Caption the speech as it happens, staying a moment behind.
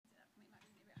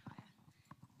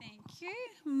Thank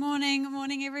you.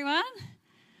 Morning, everyone.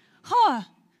 Oh,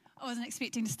 I wasn't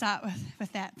expecting to start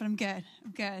with that, but I'm good.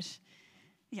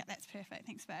 Yeah, that's perfect.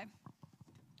 Thanks, babe.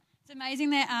 It's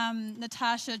amazing that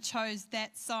Natasha chose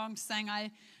that song to sing. I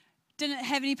didn't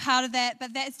have any part of that,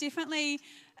 but that's definitely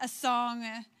a song,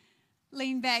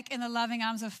 Lean Back in the Loving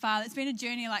Arms of Father. It's been a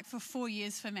journey for 4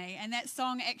 years for me, and that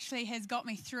song actually has got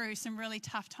me through some really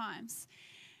tough times.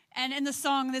 And in the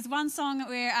song, there's one song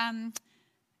where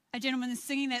a gentleman is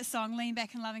singing that song, Lean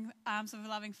Back in the Loving Arms of a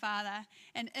Loving Father,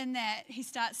 and in that, he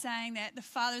starts saying that the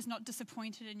Father is not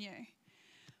disappointed in you.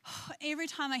 Every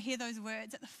time I hear those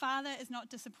words, that the Father is not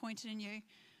disappointed in you,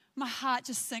 my heart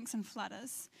just sinks and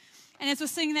flutters. And as we're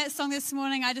singing that song this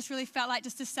morning, I just really felt like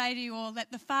just to say to you all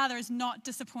that the Father is not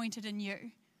disappointed in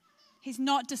you. He's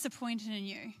not disappointed in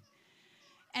you.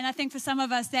 And I think for some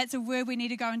of us, that's a word we need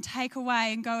to go and take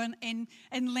away and go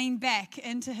and lean back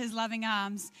into his loving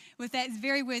arms with that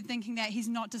very word, thinking that he's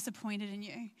not disappointed in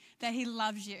you, that he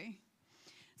loves you.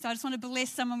 So I just want to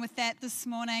bless someone with that this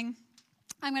morning.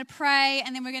 I'm going to pray,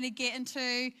 and then we're going to get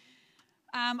into,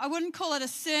 I wouldn't call it a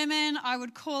sermon, I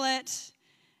would call it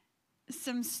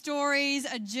some stories,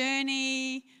 a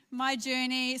journey, my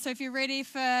journey. So if you're ready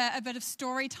for a bit of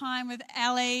story time with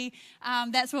Ali,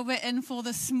 that's what we're in for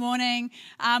this morning.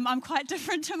 I'm quite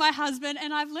different to my husband,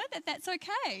 and I've learned that that's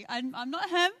okay. I'm not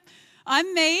him.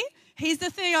 I'm me. He's the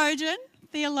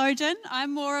theologian.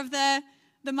 I'm more of the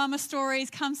mama stories.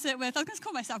 Come sit with, I'm going to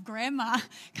call myself grandma.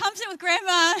 Come sit with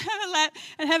grandma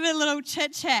and have a little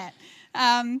chit chat.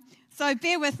 So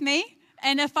bear with me.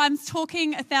 And if I'm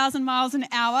talking 1,000 miles an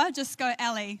hour, just go,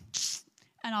 Ali,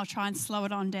 and I'll try and slow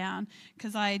it on down,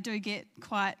 because I do get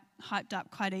quite hyped up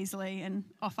quite easily, and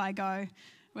off I go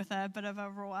with a bit of a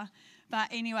roar. But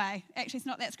anyway, actually it's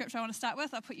not that scripture I want to start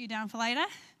with. I'll put you down for later.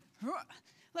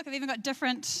 Look, I've even got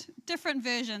different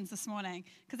versions this morning,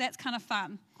 because that's kind of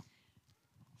fun.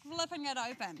 Flipping it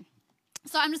open.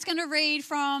 So I'm just going to read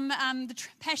from the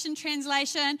Passion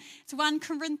Translation. It's 1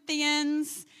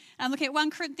 Corinthians. Look at 1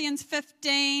 Corinthians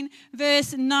 15,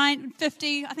 verse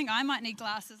 950. I think I might need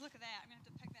glasses. Look at that. I'm going to have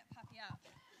to pick that puppy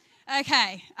up.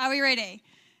 Okay, are we ready?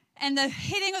 And the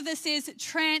heading of this says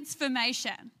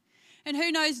transformation. And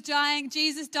who knows,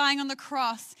 Jesus dying on the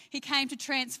cross, he came to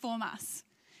transform us.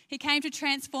 He came to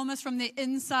transform us from the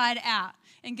inside out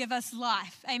and give us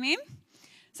life. Amen?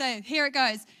 So here it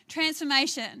goes.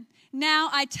 Transformation. Now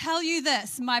I tell you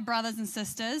this, my brothers and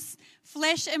sisters,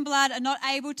 flesh and blood are not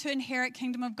able to inherit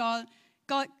kingdom of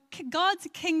God's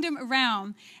kingdom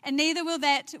realm, and neither will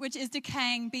that which is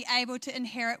decaying be able to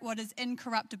inherit what is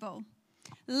incorruptible.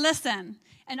 Listen,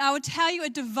 and I will tell you a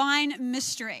divine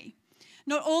mystery.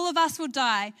 Not all of us will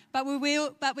die, but we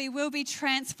will be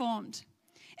transformed.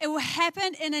 It will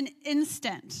happen in an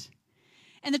instant,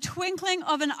 in the twinkling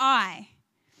of an eye.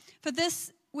 For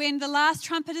this, when the last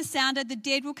trumpet is sounded, the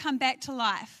dead will come back to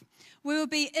life. We will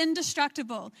be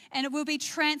indestructible, and it will be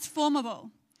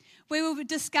transformable. We will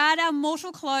discard our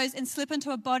mortal clothes and slip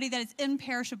into a body that is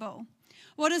imperishable.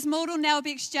 What is mortal now will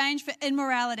be exchanged for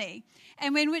immorality,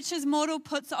 and when which is mortal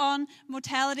puts on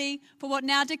mortality, for what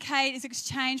now decayed is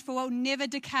exchanged for what will never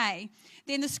decay.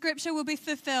 Then the scripture will be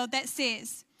fulfilled that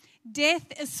says, death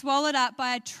is swallowed up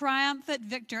by a triumphant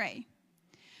victory.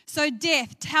 So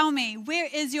death, tell me, where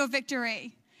is your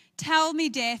victory? Tell me,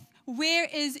 death, where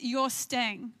is your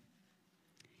sting?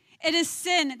 It is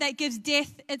sin that gives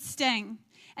death its sting.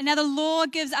 And now the law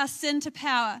gives our sin to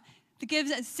power,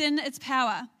 gives sin its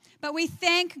power. But we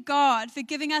thank God for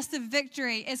giving us the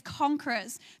victory as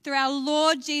conquerors through our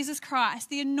Lord Jesus Christ,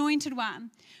 the Anointed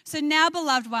One. So now,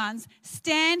 beloved ones,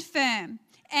 stand firm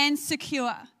and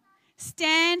secure.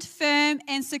 Stand firm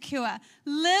and secure.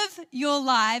 Live your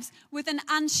lives with an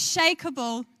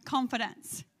unshakable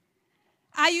confidence.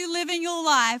 Are you living your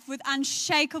life with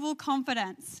unshakable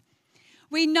confidence?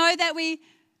 We know that we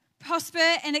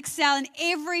prosper and excel in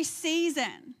every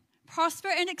season. Prosper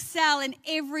and excel in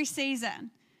every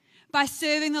season by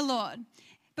serving the Lord,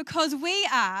 because we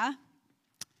are,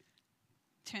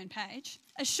 turn page,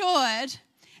 assured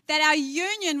that our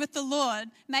union with the Lord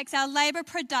makes our labor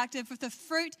productive with the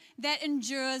fruit that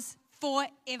endures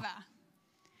forever.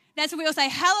 That's what we all say,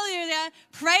 hallelujah,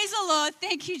 praise the Lord,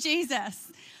 thank you, Jesus.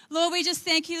 Lord, we just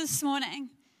thank you this morning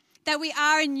that we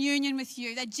are in union with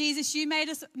you, that Jesus, you made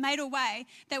a way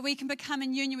that we can become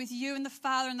in union with you and the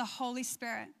Father and the Holy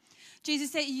Spirit.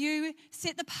 Jesus, that you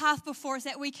set the path before us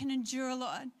that we can endure,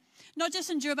 Lord. Not just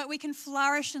endure, but we can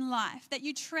flourish in life, that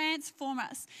you transform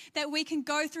us, that we can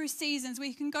go through seasons,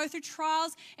 we can go through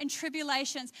trials and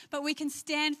tribulations, but we can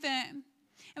stand firm.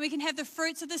 And we can have the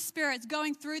fruits of the Spirit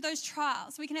going through those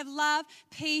trials. We can have love,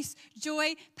 peace,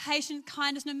 joy, patience,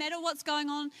 kindness. No matter what's going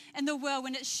on in the world,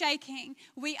 when it's shaking,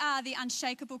 we are the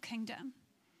unshakable kingdom.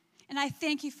 And I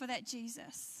thank you for that,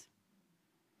 Jesus.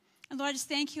 And Lord, I just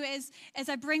thank you as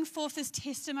I bring forth this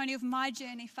testimony of my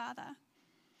journey, Father.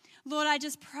 Lord, I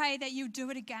just pray that you do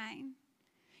it again.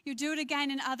 You do it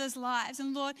again in others' lives.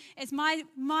 And Lord, as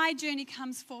my journey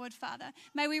comes forward, Father,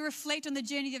 may we reflect on the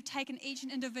journey you've taken each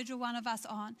and individual one of us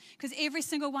on. Because every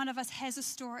single one of us has a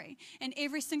story. And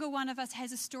every single one of us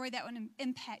has a story that will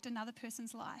impact another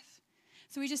person's life.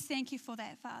 So we just thank you for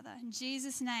that, Father. In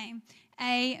Jesus' name,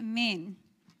 amen.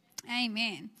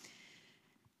 Amen.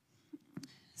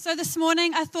 So this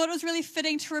morning, I thought it was really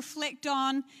fitting to reflect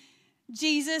on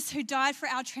Jesus who died for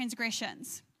our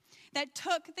transgressions, that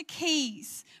took the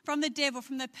keys from the devil,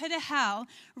 from the pit of hell,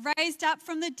 raised up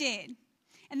from the dead.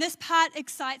 And this part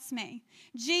excites me.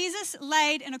 Jesus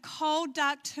laid in a cold,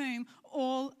 dark tomb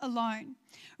all alone,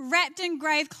 wrapped in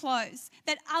grave clothes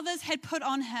that others had put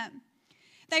on him.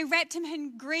 They wrapped him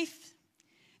in grief.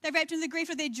 They wrapped him in the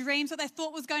grief of their dreams, what they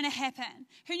thought was going to happen.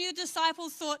 Who knew the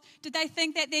disciples thought? Did they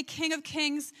think that their King of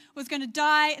Kings was going to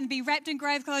die and be wrapped in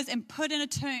grave clothes and put in a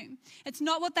tomb? It's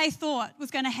not what they thought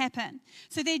was going to happen.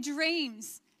 So their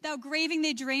dreams, they were grieving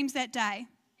their dreams that day.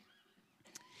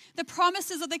 The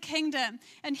promises of the kingdom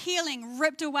and healing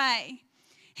ripped away.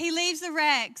 He leaves the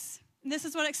rags. And this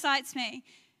is what excites me.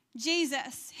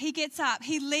 Jesus, he gets up.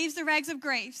 He leaves the rags of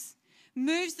griefs,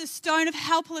 moves the stone of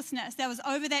helplessness that was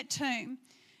over that tomb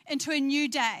into a new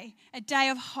day, a day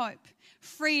of hope,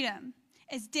 freedom,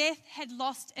 as death had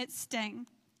lost its sting,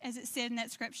 as it said in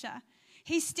that scripture.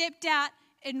 He stepped out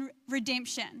in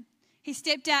redemption. He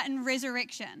stepped out in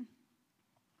resurrection.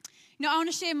 Now, I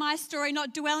want to share my story,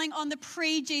 not dwelling on the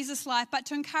pre-Jesus life, but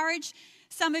to encourage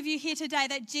some of you here today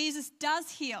that Jesus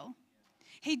does heal.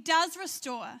 He does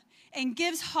restore and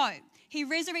gives hope. He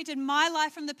resurrected my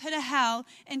life from the pit of hell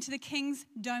into the King's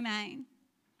domain.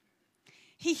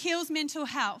 He heals mental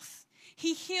health.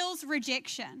 He heals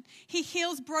rejection. He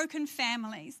heals broken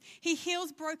families. He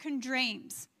heals broken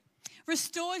dreams.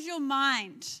 Restores your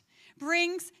mind.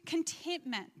 Brings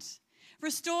contentment.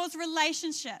 Restores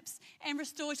relationships and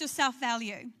restores your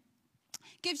self-value.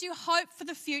 Gives you hope for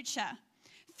the future.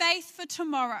 Faith for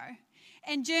tomorrow.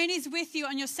 And journeys with you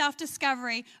on your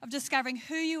self-discovery of discovering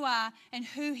who you are and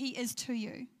who he is to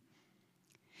you.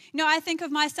 You know, I think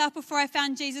of myself before I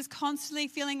found Jesus constantly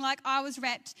feeling like I was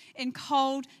wrapped in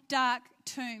cold, dark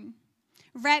tomb,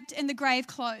 wrapped in the grave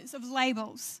clothes of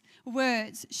labels,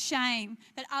 words, shame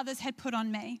that others had put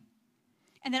on me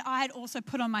and that I had also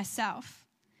put on myself.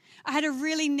 I had a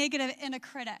really negative inner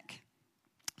critic,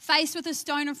 faced with a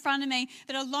stone in front of me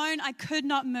that alone I could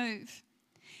not move.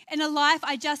 In a life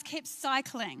I just kept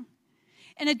cycling.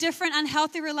 In a different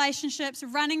unhealthy relationships,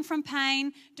 running from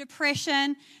pain,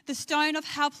 depression, the stone of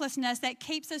helplessness that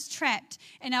keeps us trapped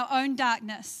in our own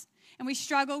darkness, and we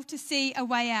struggle to see a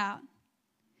way out.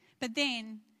 But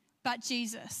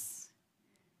Jesus.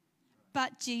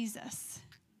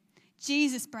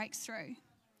 Jesus breaks through.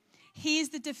 He is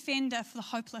the defender for the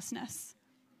hopelessness.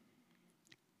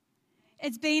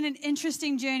 It's been an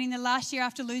interesting journey in the last year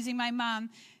after losing my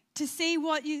mum, to see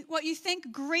what you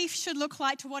think grief should look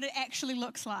like to what it actually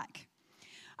looks like.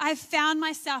 I've found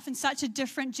myself in such a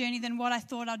different journey than what I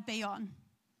thought I'd be on.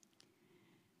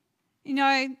 You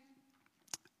know,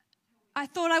 I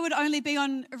thought I would only be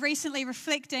on recently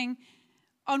reflecting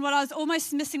on what I was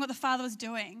almost missing what the Father was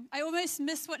doing. I almost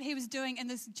missed what he was doing in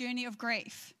this journey of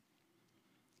grief.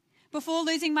 Before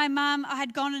losing my mum, I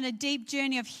had gone on a deep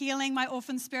journey of healing my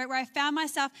orphan spirit where I found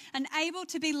myself unable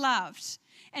to be loved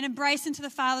and embraced into the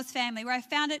Father's family, where I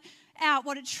found it out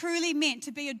what it truly meant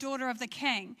to be a daughter of the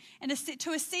King, and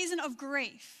to a season of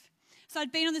grief. So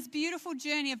I'd been on this beautiful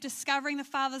journey of discovering the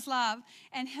Father's love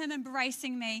and him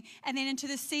embracing me, and then into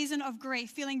this season of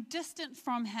grief, feeling distant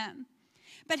from him.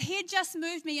 But he had just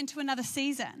moved me into another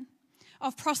season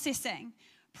of processing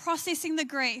the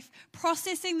grief,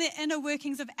 processing the inner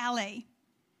workings of Ellie.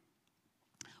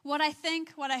 What I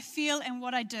think, what I feel, and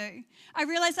what I do. I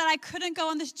realized that I couldn't go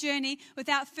on this journey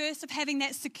without first of having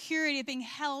that security of being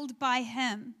held by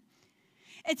him.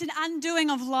 It's an undoing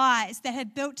of lies that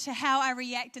had built to how I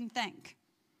react and think.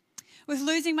 With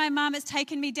losing my mum, it's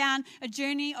taken me down a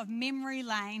journey of memory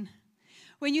lane.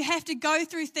 When you have to go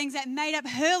through things that made up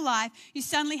her life, you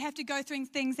suddenly have to go through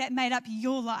things that made up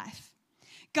your life.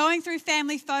 Going through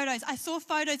family photos, I saw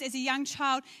photos as a young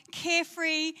child,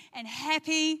 carefree and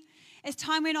happy. As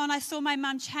time went on, I saw my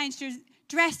mum change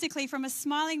drastically from a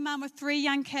smiling mum with 3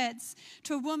 young kids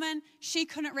to a woman she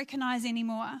couldn't recognize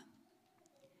anymore.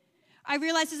 I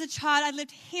realized as a child I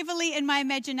lived heavily in my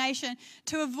imagination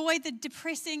to avoid the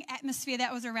depressing atmosphere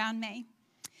that was around me.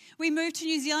 We moved to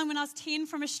New Zealand when I was 10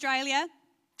 from Australia,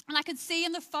 and I could see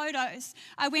in the photos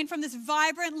I went from this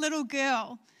vibrant little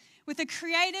girl with a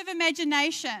creative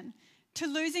imagination to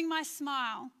losing my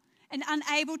smile and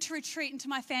unable to retreat into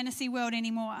my fantasy world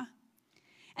anymore.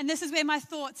 And this is where my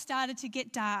thoughts started to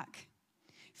get dark,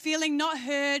 feeling not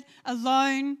heard,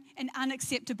 alone, and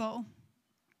unacceptable.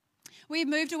 We had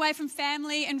moved away from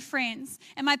family and friends,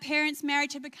 and my parents'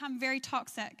 marriage had become very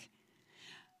toxic.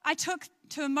 I took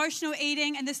to emotional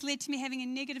eating, and this led to me having a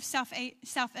negative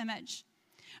self-image.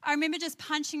 I remember just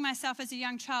punching myself as a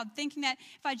young child, thinking that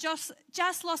if I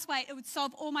just lost weight, it would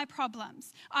solve all my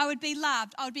problems. I would be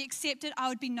loved, I would be accepted, I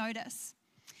would be noticed.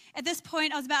 At this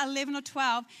point, I was about 11 or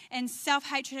 12, and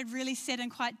self-hatred had really set in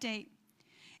quite deep.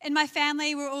 In my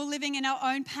family, we were all living in our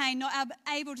own pain, not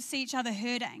able to see each other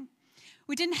hurting.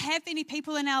 We didn't have any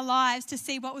people in our lives to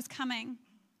see what was coming.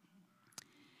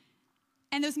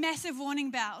 And there was massive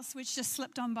warning bells, which just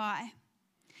slipped on by.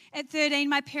 At 13,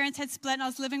 my parents had split, and I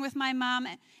was living with my mum,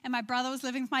 and my brother was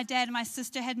living with my dad, and my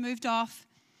sister had moved off.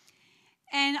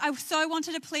 And I so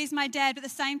wanted to please my dad, but at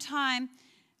the same time,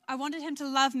 I wanted him to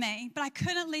love me, but I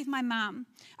couldn't leave my mum.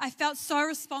 I felt so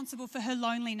responsible for her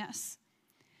loneliness.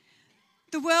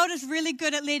 The world is really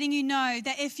good at letting you know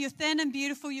that if you're thin and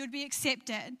beautiful, you would be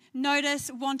accepted,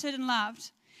 noticed, wanted, and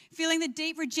loved. Feeling the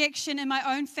deep rejection in my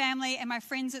own family and my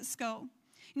friends at school.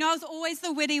 You know, I was always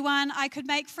the witty one. I could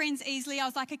make friends easily. I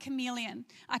was like a chameleon.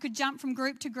 I could jump from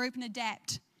group to group and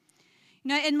adapt. You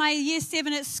know, in my year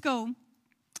 7 at school,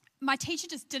 my teacher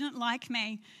just didn't like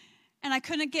me, and I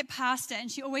couldn't get past it, and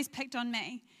she always picked on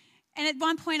me. And at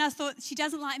one point I thought, she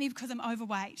doesn't like me because I'm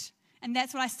overweight. And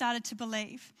that's what I started to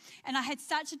believe. And I had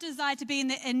such a desire to be in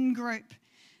the in group.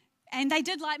 And they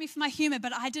did like me for my humour,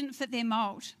 but I didn't fit their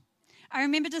mould. I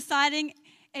remember deciding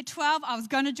at 12 I was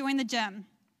going to join the gym,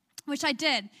 which I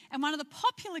did. And one of the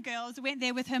popular girls went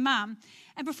there with her mum.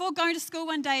 And before going to school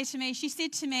one day to me, she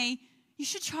said to me, "You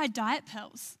should try diet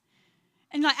pills."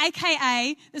 And like,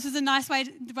 AKA, this is a nice way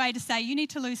to say, you need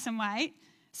to lose some weight.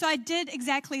 So I did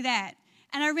exactly that.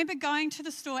 And I remember going to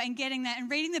the store and getting that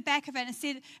and reading the back of it, and it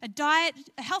said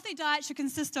a healthy diet should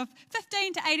consist of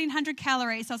 1,500 to 1,800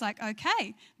 calories. So I was like,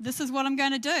 okay, this is what I'm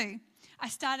going to do. I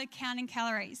started counting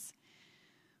calories,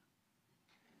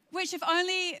 which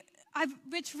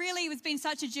really has been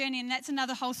such a journey, and that's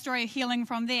another whole story of healing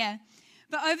from there.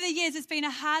 But over the years, it's been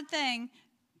a hard thing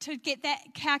to get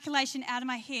that calculation out of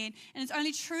my head. And it's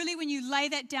only truly when you lay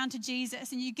that down to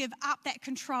Jesus and you give up that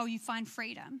control, you find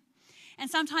freedom. And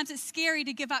sometimes it's scary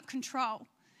to give up control.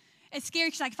 It's scary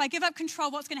because, like, if I give up control,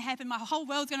 what's going to happen? My whole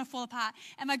world's going to fall apart.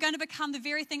 Am I going to become the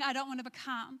very thing I don't want to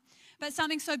become? But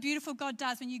something so beautiful God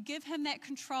does, when you give him that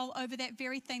control over that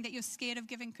very thing that you're scared of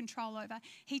giving control over,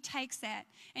 he takes that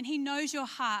and he knows your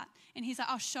heart, and he's like,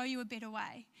 I'll show you a better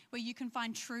way where you can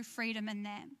find true freedom in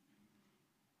that.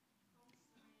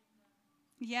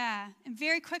 Yeah, and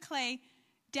very quickly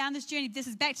down this journey, this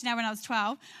is back to now when I was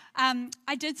 12,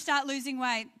 I did start losing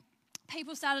weight.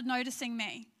 People started noticing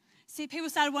me. See, people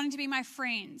started wanting to be my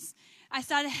friends. I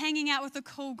started hanging out with a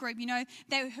cool group, you know,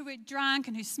 who were drunk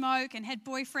and who smoked and had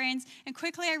boyfriends. And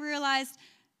quickly I realized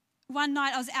one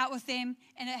night I was out with them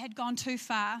and it had gone too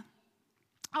far.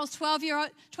 I was 12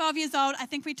 years old. I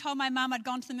think we told my mum I'd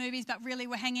gone to the movies, but really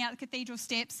we're hanging out at the cathedral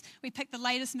steps. We picked the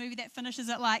latest movie that finishes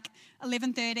at like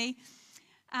 11:30.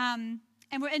 And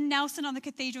we're in Nelson on the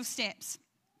cathedral steps.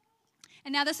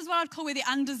 And now this is what I'd call where the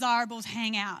undesirables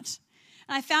hang out.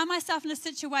 And I found myself in a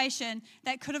situation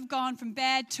that could have gone from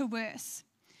bad to worse.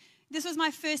 This was my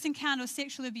first encounter with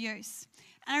sexual abuse.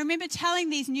 And I remember telling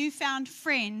these newfound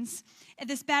friends at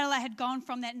this battle I had gone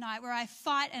from that night, where I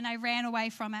fight and I ran away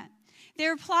from it.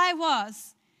 Their reply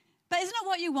was, "But isn't it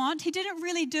what you want? He didn't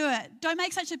really do it. Don't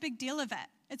make such a big deal of it.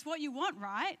 It's what you want,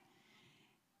 right?"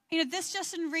 You know, this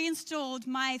just reinstalled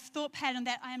my thought pattern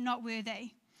that I am not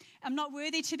worthy. I'm not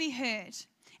worthy to be heard.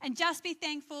 And just be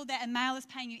thankful that a male is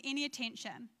paying you any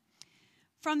attention.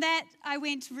 From that, I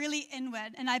went really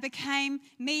inward, and I became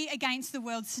me against the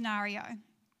world scenario.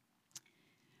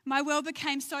 My world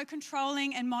became so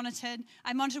controlling and monitored.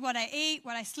 I monitored what I eat,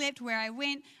 what I slept, where I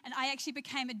went, and I actually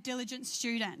became a diligent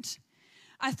student.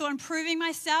 I thought improving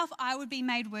myself, I would be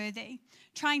made worthy,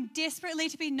 trying desperately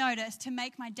to be noticed to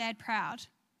make my dad proud.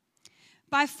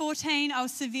 By 14, I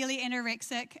was severely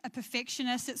anorexic, a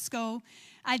perfectionist at school.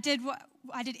 I did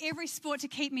every sport to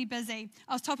keep me busy.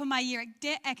 I was top of my year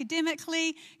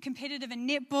academically, competitive in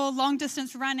netball, long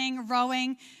distance running,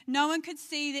 rowing. No one could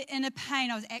see the inner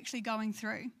pain I was actually going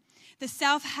through. The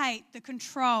self-hate, the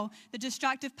control, the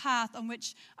destructive path on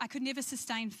which I could never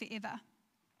sustain forever.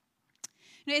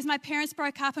 As my parents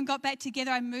broke up and got back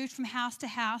together, I moved from house to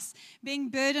house, being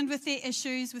burdened with their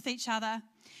issues with each other.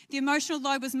 The emotional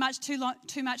load was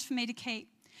too much for me to keep.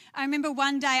 I remember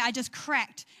one day I just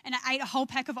cracked and I ate a whole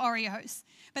pack of Oreos.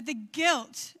 But the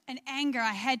guilt and anger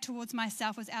I had towards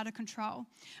myself was out of control.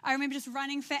 I remember just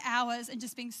running for hours and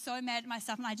just being so mad at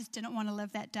myself, and I just didn't want to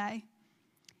live that day.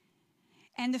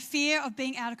 And the fear of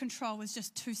being out of control was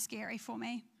just too scary for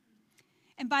me.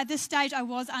 And by this stage, I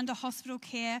was under hospital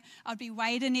care. I'd be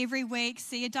weighed in every week,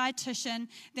 see a dietitian.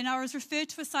 Then I was referred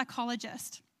to a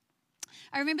psychologist.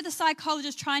 I remember the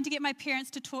psychologist trying to get my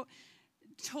parents to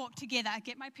talk together,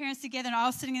 get my parents together, and I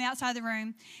was sitting outside the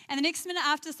room. And the next minute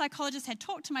after the psychologist had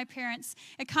talked to my parents,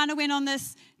 it kind of went on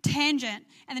this tangent.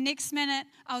 And the next minute,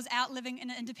 I was out living in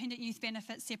an independent youth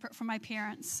benefit separate from my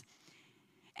parents.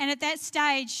 And at that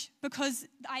stage, because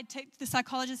the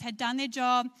psychologist had done their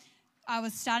job, I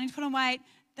was starting to put on weight,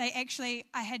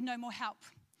 I had no more help.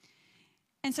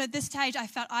 And so at this stage, I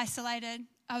felt isolated,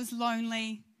 I was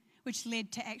lonely, which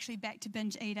led to actually back to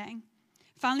binge eating.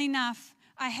 Funnily enough,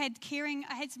 I had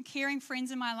some caring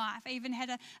friends in my life. I even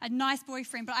had a nice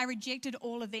boyfriend, but I rejected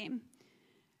all of them.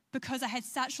 Because I had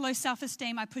such low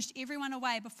self-esteem, I pushed everyone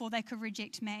away before they could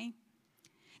reject me.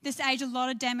 This age, a lot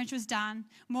of damage was done.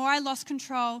 More I lost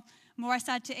control, more I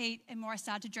started to eat, and more I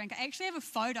started to drink. I actually have a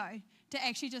photo to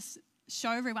actually just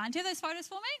show everyone. Do you have those photos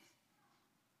for me?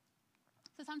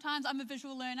 So sometimes I'm a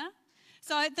visual learner.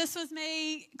 So this was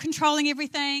me controlling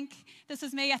everything. This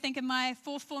was me, I think, in my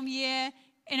 4th form year,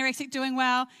 anorexic, doing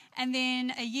well. And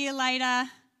then a year later,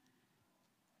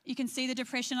 you can see the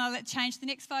depression. I'll change the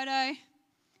next photo. And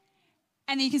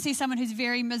then you can see someone who's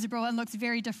very miserable and looks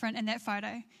very different in that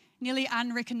photo, nearly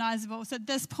unrecognizable. So at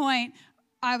this point,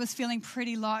 I was feeling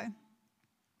pretty low.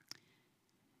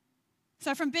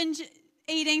 So from binge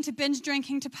eating to binge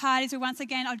drinking to parties, where once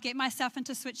again I'd get myself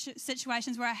into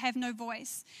situations where I have no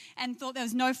voice and thought there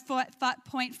was no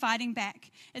point fighting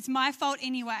back. It's my fault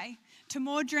anyway. To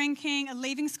more drinking,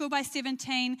 leaving school by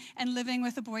 17 and living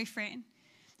with a boyfriend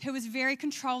who was very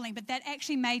controlling, but that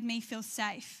actually made me feel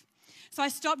safe. So I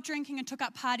stopped drinking and took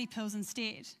up party pills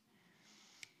instead.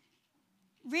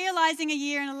 Realizing a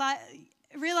year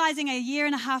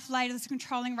and a half later, this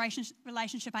controlling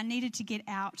relationship, I needed to get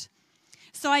out.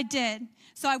 So I did.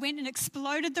 So I went and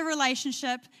exploded the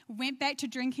relationship, went back to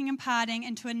drinking and partying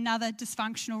into another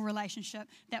dysfunctional relationship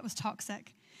that was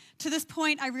toxic. To this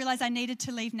point, I realized I needed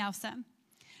to leave Nelson.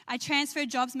 I transferred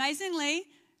jobs. Amazingly,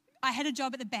 I had a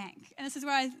job at the bank. And this is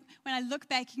where when I look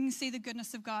back, you can see the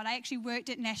goodness of God. I actually worked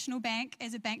at National Bank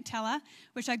as a bank teller,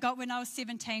 which I got when I was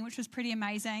 17, which was pretty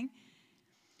amazing.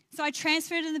 So I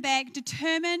transferred in the bank,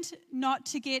 determined not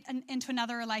to get into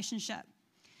another relationship,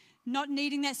 not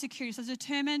needing that security. So I was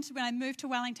determined when I moved to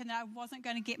Wellington that I wasn't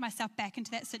going to get myself back into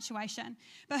that situation.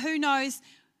 But who knows,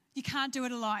 you can't do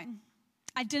it alone.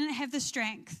 I didn't have the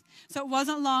strength. So it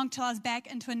wasn't long till I was back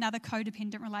into another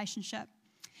codependent relationship.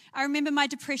 I remember my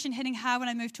depression hitting hard when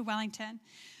I moved to Wellington,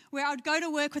 where I would go to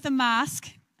work with a mask.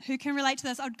 Who can relate to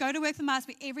this? I would go to work with a mask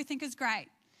where everything is great,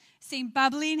 seem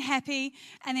bubbly and happy,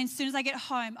 and then as soon as I get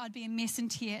home, I'd be a mess in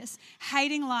tears,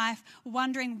 hating life,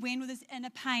 wondering when will this inner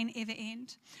pain ever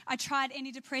end. I tried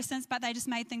antidepressants, but they just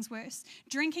made things worse.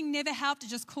 Drinking never helped, it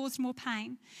just caused more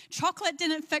pain. Chocolate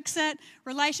didn't fix it.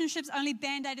 Relationships only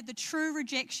band-aided the true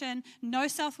rejection, no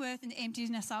self-worth, and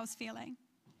emptiness I was feeling.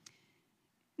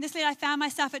 This led I found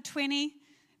myself at 20,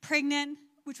 pregnant,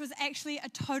 which was actually a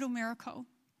total miracle.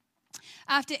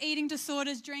 After eating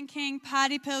disorders, drinking,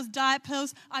 party pills, diet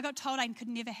pills, I got told I could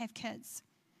never have kids.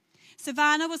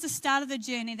 Savannah was the start of the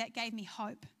journey that gave me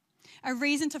hope, a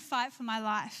reason to fight for my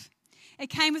life.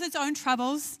 It came with its own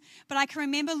troubles, but I can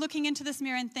remember looking into this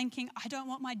mirror and thinking, I don't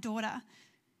want my daughter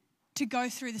to go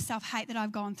through the self-hate that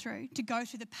I've gone through, to go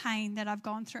through the pain that I've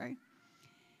gone through.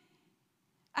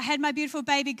 I had my beautiful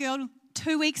baby girl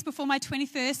 2 weeks before my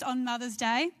 21st on Mother's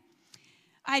Day.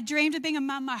 I had dreamed of being a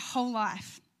mum my whole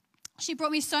life. She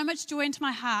brought me so much joy into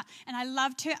my heart, and I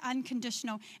loved her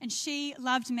unconditional, and she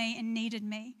loved me and needed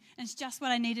me, and it's just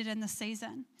what I needed in this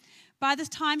season. By the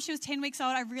time she was 10 weeks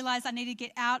old, I realized I needed to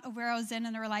get out of where I was in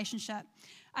the relationship.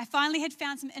 I finally had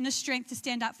found some inner strength to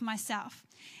stand up for myself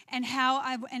and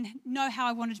know how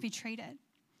I wanted to be treated.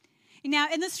 Now,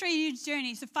 in this 3 year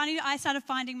journey, I started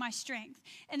finding my strength.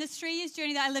 In this 3 years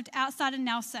journey that I lived outside of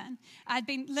Nelson, I'd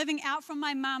been living out from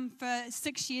my mum for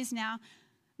 6 years now.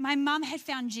 My mum had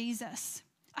found Jesus.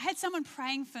 I had someone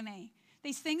praying for me.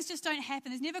 These things just don't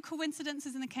happen. There's never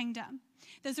coincidences in the kingdom.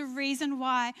 There's a reason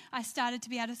why I started to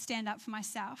be able to stand up for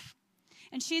myself.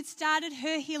 And she had started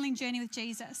her healing journey with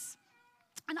Jesus.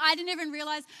 And I didn't even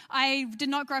realize, I did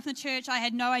not grow up in the church. I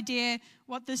had no idea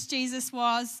what this Jesus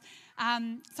was.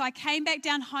 So I came back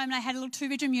down home and I had a little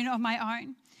 2-bedroom unit of my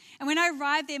own. And when I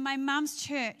arrived there, my mum's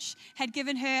church had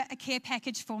given her a care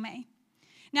package for me.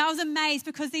 Now, I was amazed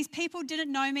because these people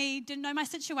didn't know me, didn't know my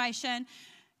situation,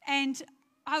 and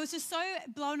I was just so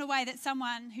blown away that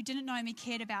someone who didn't know me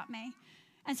cared about me.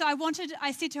 And so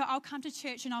I said to her, I'll come to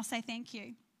church and I'll say thank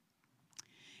you.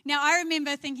 Now, I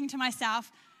remember thinking to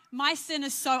myself, my sin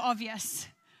is so obvious.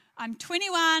 I'm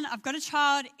 21, I've got a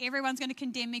child, everyone's going to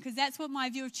condemn me, because that's what my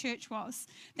view of church was,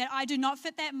 that I do not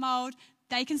fit that mold.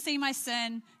 They can see my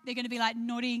sin. They're going to be like,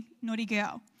 naughty, naughty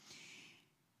girl.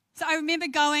 So I remember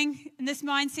going in this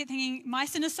mindset thinking, my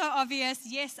sin is so obvious.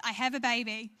 Yes, I have a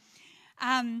baby.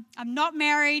 I'm not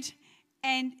married.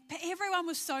 But everyone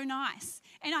was so nice.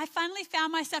 And I finally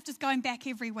found myself just going back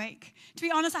every week. To be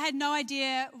honest, I had no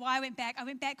idea why I went back. I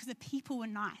went back because the people were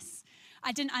nice.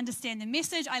 I didn't understand the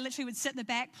message. I literally would sit in the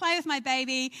back, play with my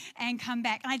baby, and come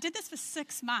back. And I did this for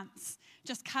 6 months,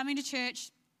 just coming to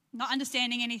church, not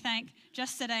understanding anything,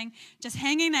 just sitting, just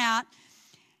hanging out.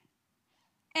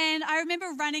 And I remember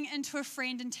running into a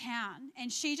friend in town,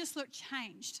 and she just looked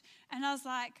changed. And I was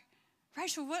like,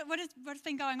 Rachel, what's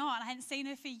been going on? I hadn't seen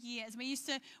her for years. We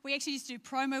actually used to do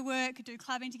promo work, do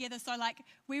clubbing together. So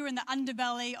we were in the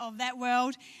underbelly of that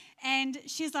world. And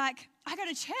she's like, I go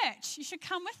to church. You should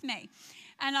come with me.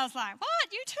 And I was like,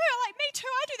 what? You too? I'm like, me too.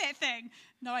 I do that thing.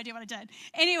 No idea what I did.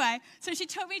 Anyway, so she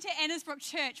took me to Annesbrook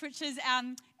Church, which is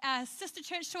a sister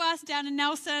church to us down in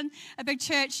Nelson, a big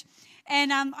church.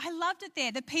 And I loved it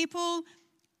there. The people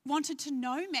wanted to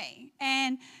know me,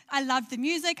 and I loved the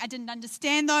music. I didn't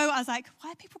understand though. I was like,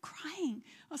 why are people crying?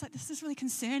 I was like, this is really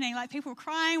concerning. Like, people were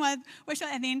crying,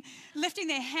 and then lifting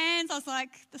their hands. I was like,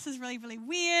 this is really, really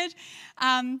weird. But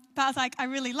I was like, I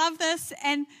really love this.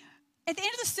 And at the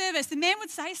end of the service, the man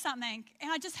would say something,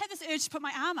 and I just had this urge to put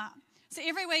my arm up. So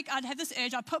every week I'd have this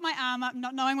urge. I'd put my arm up,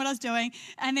 not knowing what I was doing,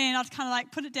 and then I'd kind of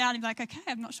like put it down and be like, okay,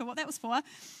 I'm not sure what that was for.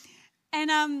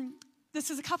 And this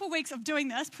was a couple of weeks of doing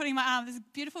this, putting my arm. This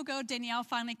beautiful girl, Danielle,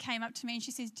 finally came up to me and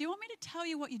she says, do you want me to tell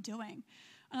you what you're doing?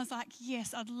 And I was like,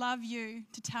 yes, I'd love you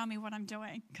to tell me what I'm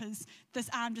doing, because this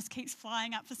arm just keeps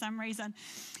flying up for some reason.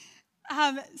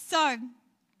 So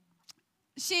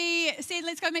she said,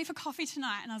 let's go meet for coffee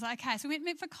tonight. And I was like, okay. So we went to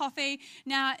meet for coffee.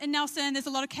 Now, in Nelson, there's a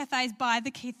lot of cafes by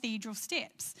the cathedral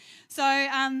steps. So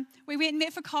we went and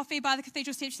met for coffee by the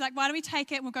cathedral steps. She's like, why don't we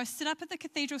take it? We'll go sit up in the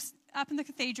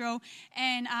cathedral,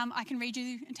 and I can read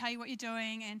you and tell you what you're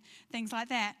doing and things like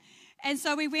that. And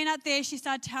so we went up there. She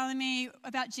started telling me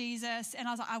about Jesus, and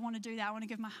I was like, I want to do that. I want to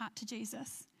give my heart to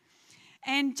Jesus.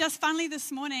 And just funnily this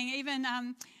morning, even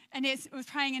Annette was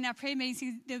praying in our prayer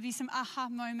meetings, there would be some aha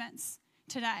moments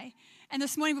today. And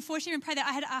this morning, before she even prayed that,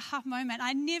 I had an aha moment.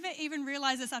 I never even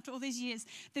realized this after all these years.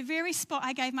 The very spot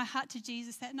I gave my heart to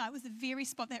Jesus that night was the very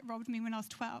spot that robbed me when I was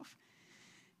 12.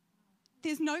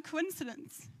 There's no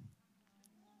coincidence.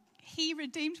 He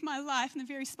redeemed my life in the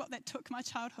very spot that took my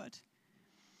childhood.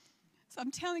 So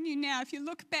I'm telling you now, if you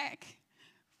look back,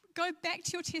 go back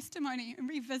to your testimony and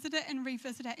revisit it,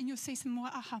 and you'll see some more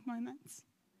aha moments.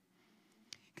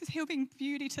 Because he'll bring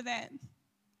beauty to that.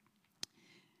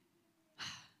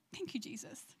 Thank you,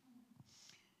 Jesus.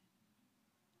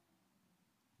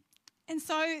 And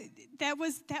so that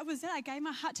was it. I gave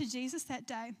my heart to Jesus that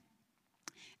day.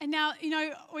 And now,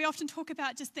 we often talk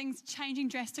about just things changing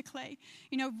drastically,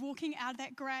 walking out of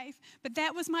that grave. But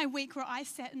that was my week where I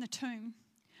sat in the tomb.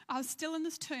 I was still in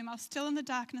this tomb. I was still in the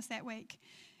darkness that week.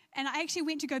 And I actually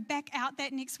went to go back out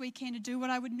that next weekend to do what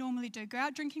I would normally do. Go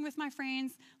out drinking with my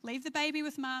friends, leave the baby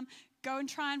with mum, go and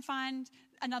try and find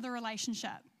another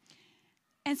relationship.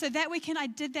 And so that weekend I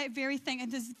did that very thing.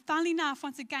 And funnily enough,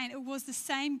 once again, it was the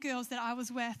same girls that I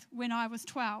was with when I was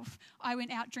 12. I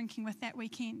went out drinking with that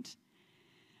weekend.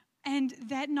 And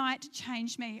that night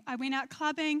changed me. I went out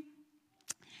clubbing,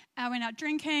 I went out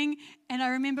drinking, and I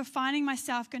remember finding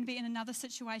myself going to be in another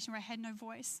situation where I had no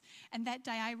voice. And that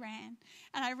day I ran.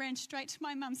 And I ran straight to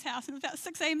my mum's house. It was about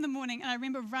 6 a.m. in the morning. And I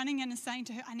remember running in and saying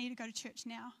to her, I need to go to church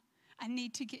now. I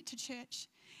need to get to church.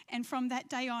 And from that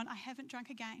day on, I haven't drunk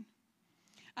again.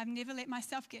 I've never let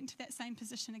myself get into that same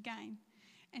position again.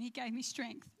 And he gave me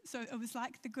strength. So it was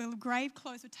like the grave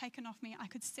clothes were taken off me. I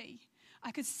could see.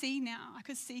 I could see now. I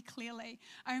could see clearly.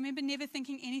 I remember never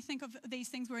thinking anything of these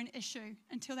things were an issue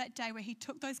until that day where he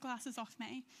took those glasses off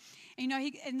me. And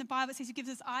in the Bible it says he gives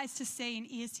us eyes to see and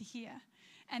ears to hear.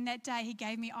 And that day he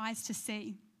gave me eyes to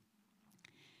see.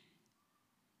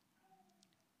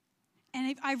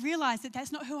 And I realized that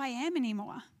that's not who I am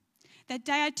anymore. That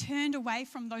day I turned away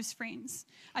from those friends.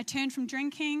 I turned from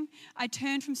drinking. I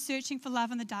turned from searching for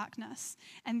love in the darkness.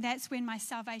 And that's when my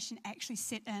salvation actually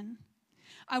set in.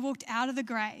 I walked out of the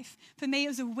grave. For me, it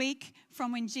was a week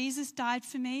from when Jesus died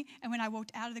for me and when I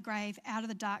walked out of the grave, out of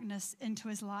the darkness, into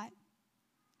his light.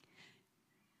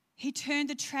 He turned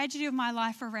the tragedy of my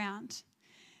life around.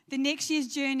 The next year's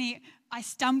journey, I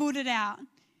stumbled it out,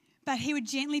 but he would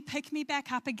gently pick me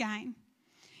back up again.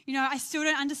 You know, I still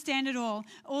don't understand it all.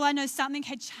 All I know, something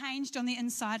had changed on the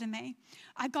inside of me.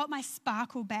 I got my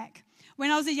sparkle back.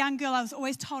 When I was a young girl, I was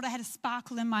always told I had a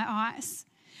sparkle in my eyes.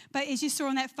 But as you saw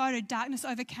in that photo, darkness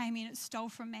overcame me and it stole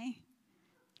from me.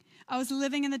 I was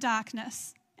living in the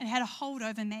darkness and it had a hold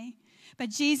over me. But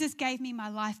Jesus gave me my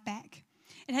life back.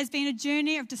 It has been a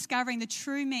journey of discovering the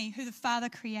true me, who the Father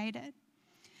created.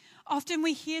 Often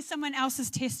we hear someone else's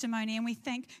testimony and we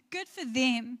think, good for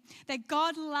them, that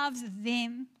God loves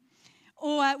them.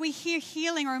 Or we hear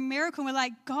healing or a miracle and we're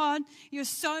like, God, you're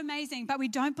so amazing, but we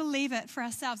don't believe it for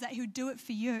ourselves, that he would do it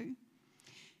for you.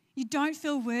 You don't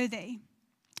feel worthy.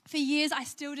 For years, I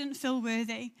still didn't feel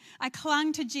worthy. I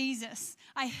clung to Jesus.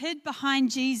 I hid behind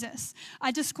Jesus.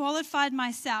 I disqualified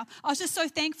myself. I was just so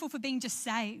thankful for being just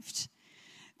saved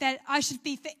that I should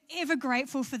be forever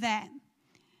grateful for that.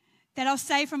 That I was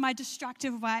saved from my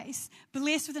destructive ways,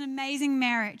 blessed with an amazing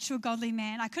marriage to a godly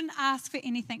man. I couldn't ask for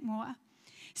anything more.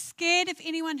 Scared of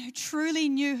anyone who truly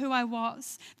knew who I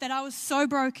was, that I was so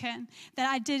broken, that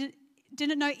I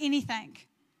didn't know anything.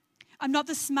 I'm not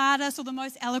the smartest or the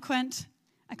most eloquent.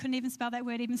 I couldn't even spell that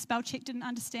word. Even spell check didn't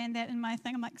understand that in my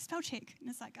thing. I'm like, spell check. And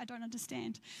it's like, I don't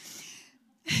understand.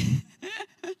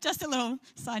 Just a little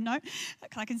side note.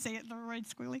 I can see it, the red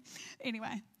squiggly.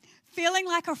 Anyway, feeling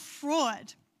like a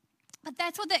fraud. But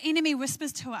that's what the enemy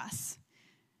whispers to us.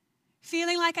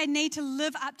 Feeling like I need to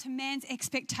live up to man's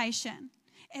expectation.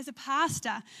 As a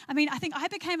pastor, I think I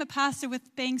became a pastor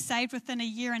with being saved within a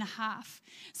year and a half.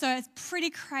 So it's a pretty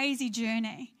crazy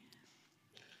journey.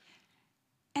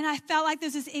 And I felt like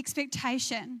there's this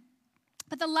expectation.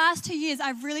 But the last 2 years,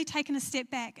 I've really taken a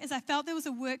step back as I felt there was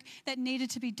a work that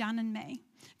needed to be done in me.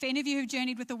 For any of you who've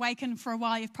journeyed with Awaken for a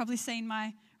while, you've probably seen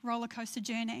my roller coaster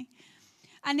journey.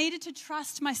 I needed to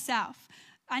trust myself.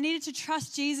 I needed to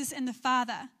trust Jesus and the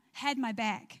Father had my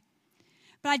back.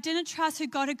 But I didn't trust who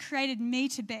God had created me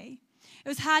to be. It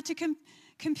was hard to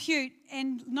compute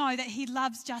and know that he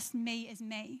loves just me as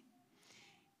me.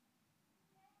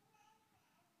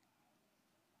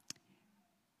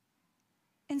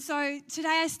 And so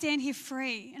today I stand here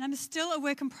free, and I'm still a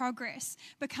work in progress,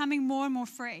 becoming more and more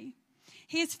free.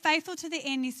 He is faithful to the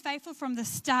end. He's faithful from the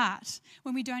start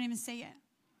when we don't even see it.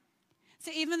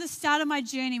 So even at the start of my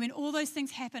journey, when all those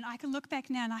things happen, I can look back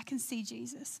now and I can see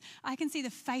Jesus. I can see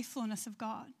the faithfulness of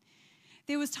God.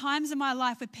 There was times in my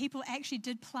life where people actually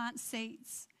did plant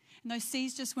seeds, and those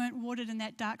seeds just weren't watered in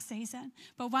that dark season.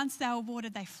 But once they were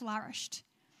watered, they flourished.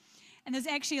 And there's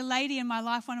actually a lady in my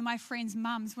life, one of my friend's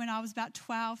mums, when I was about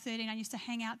 12, 13, I used to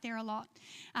hang out there a lot.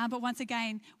 But once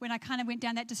again, when I kind of went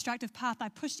down that destructive path, I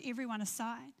pushed everyone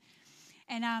aside.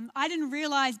 And I didn't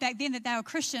realize back then that they were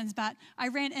Christians, but I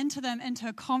ran into them into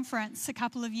a conference a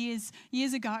couple of years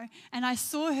ago, and I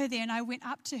saw her there, and I went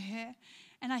up to her,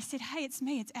 and I said, hey, it's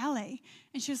me, it's Ellie.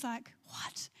 And she was like,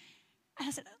 what? And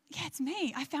I said, yeah, it's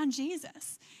me. I found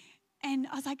Jesus. And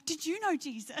I was like, did you know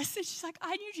Jesus? And she's like,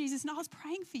 I knew Jesus, and I was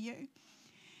praying for you.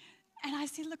 And I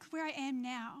said, look where I am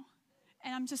now.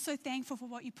 And I'm just so thankful for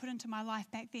what you put into my life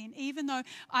back then. Even though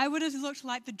I would have looked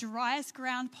like the driest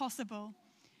ground possible,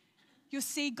 your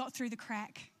seed got through the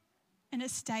crack and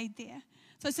it stayed there.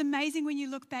 So it's amazing when you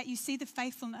look back, you see the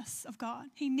faithfulness of God.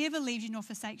 He never leaves you nor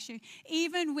forsakes you.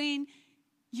 Even when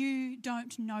you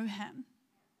don't know him,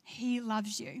 he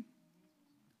loves you.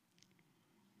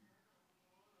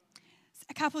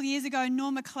 A couple of years ago,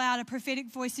 Norm MacLeod, a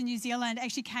prophetic voice in New Zealand,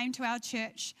 actually came to our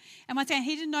church. And once again,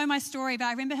 he didn't know my story, but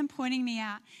I remember him pointing me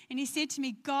out. And he said to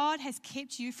me, God has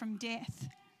kept you from death.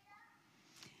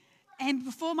 And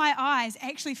before my eyes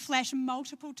actually flashed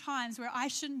multiple times where I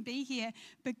shouldn't be here,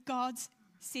 but God's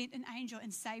sent an angel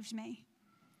and saved me.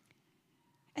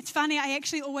 It's funny, I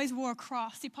actually always wore a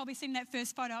cross. You've probably seen that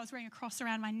first photo. I was wearing a cross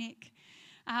around my neck.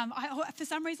 For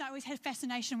some reason, I always had a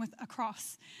fascination with a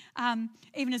cross.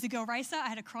 Even as a girl racer, I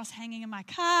had a cross hanging in my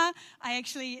car. At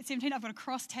 17, I've got a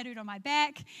cross tattooed on my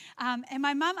back. And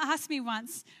my mum asked me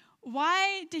once,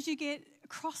 why did you get a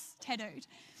cross tattooed?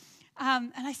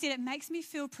 And I said, it makes me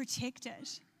feel protected.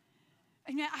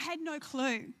 And, I had no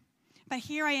clue. But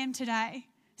here I am today,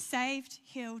 saved,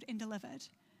 healed, and delivered.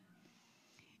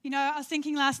 I was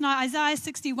thinking last night, Isaiah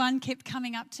 61 kept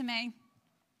coming up to me.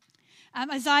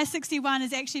 Isaiah 61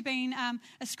 has actually been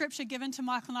a scripture given to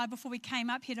Michael and I before we came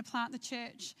up here to plant the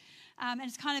church. And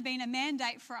it's kind of been a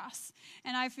mandate for us.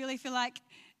 And I really feel like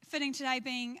fitting today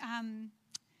being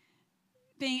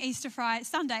being Easter Friday,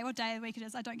 Sunday, what day of the week it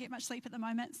is, I don't get much sleep at the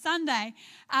moment, Sunday,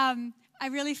 I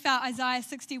really felt Isaiah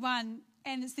 61,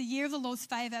 and it's the year of the Lord's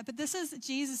favour, but this is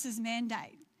Jesus'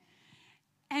 mandate.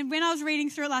 And when I was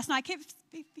reading through it last night, I kept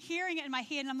hearing it in my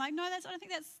head, and I'm like, no, I don't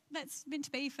think that's meant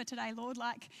to be for today, Lord.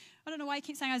 Like, I don't know why you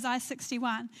keep saying Isaiah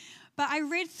 61. But I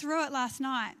read through it last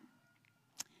night,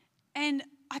 and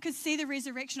I could see the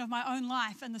resurrection of my own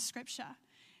life in the scripture.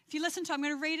 If you listen to it, I'm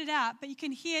going to read it out, but you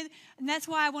can hear, and that's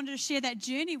why I wanted to share that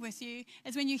journey with you,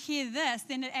 is when you hear this,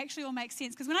 then it actually all makes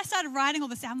sense. Because when I started writing all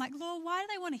this out, I'm like, Lord, why do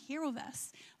they want to hear all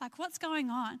this? Like, what's going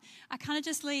on? I kind of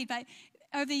just lead, but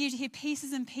over the years you hear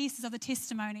pieces and pieces of the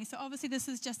testimony. So obviously this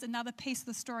is just another piece of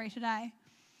the story today.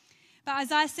 But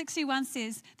Isaiah 61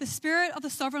 says, the Spirit of the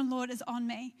Sovereign Lord is on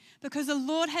me, because the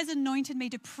Lord has anointed me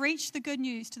to preach the good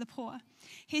news to the poor.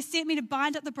 He has sent me to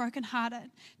bind up the brokenhearted,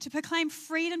 to proclaim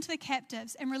freedom to the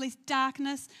captives and release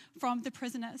darkness from the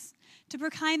prisoners, to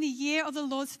proclaim the year of the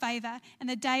Lord's favour and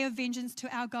the day of vengeance to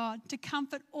our God, to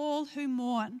comfort all who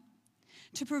mourn,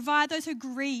 to provide those who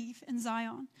grieve in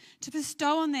Zion, to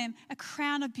bestow on them a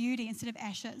crown of beauty instead of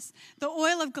ashes, the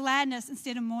oil of gladness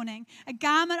instead of mourning, a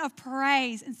garment of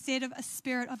praise instead of a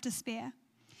spirit of despair.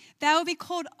 They will be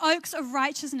called oaks of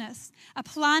righteousness, a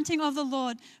planting of the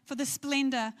Lord for the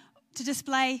splendor, to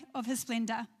display of his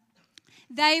splendor.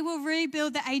 They will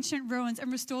rebuild the ancient ruins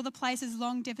and restore the places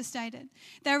long devastated.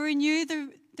 They will renew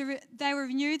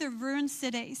the ruined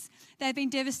cities that have been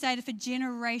devastated for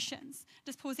generations.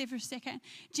 Just pause there for a second.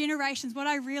 Generations. What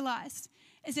I realized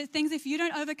is that things, if you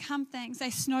don't overcome things, they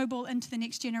snowball into the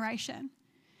next generation.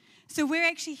 So we're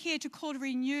actually here to call to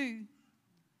renew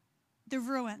the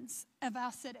ruins of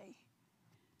our city,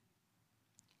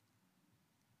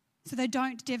 so they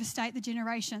don't devastate the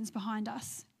generations behind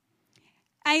us.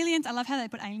 Aliens, I love how they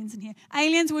put aliens in here.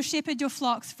 Aliens will shepherd your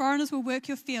flocks. Foreigners will work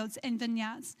your fields and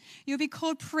vineyards. You'll be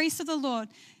called priests of the Lord.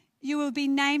 You will be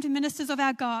named ministers of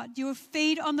our God. You will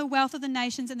feed on the wealth of the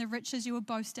nations and the riches you will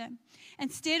boast in.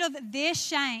 Instead of their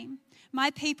shame, my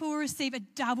people will receive a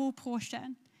double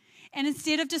portion. And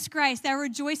instead of disgrace, they will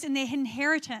rejoice in their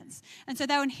inheritance. And so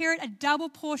they will inherit a double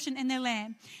portion in their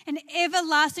land. And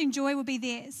everlasting joy will be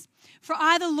theirs. For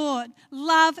I, the Lord,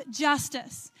 love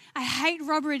justice. I hate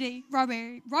robbery,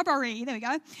 there we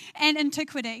go, and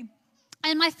antiquity.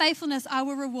 And my faithfulness I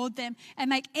will reward them and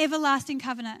make everlasting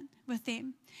covenant with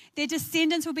them. Their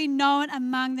descendants will be known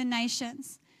among the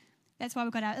nations. That's why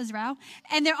we got out Israel.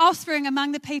 And their offspring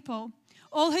among the people.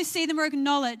 All who see them will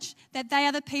acknowledge that they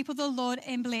are the people of the Lord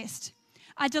and blessed.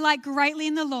 I delight greatly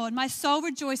in the Lord. My soul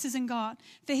rejoices in God,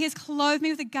 for he has clothed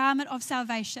me with a garment of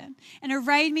salvation and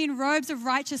arrayed me in robes of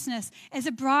righteousness, as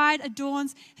a bride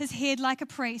adorns his head like a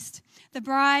priest. The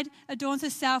bride adorns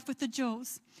herself with the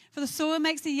jewels. For the soil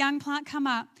makes the young plant come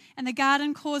up, and the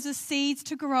garden causes seeds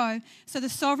to grow. So the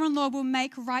sovereign Lord will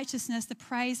make righteousness, the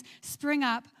praise, spring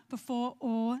up before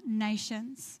all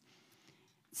nations.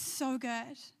 So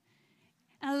good.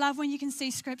 And I love when you can see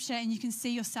scripture and you can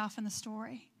see yourself in the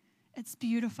story. It's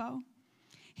beautiful.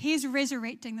 He is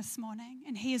resurrecting this morning,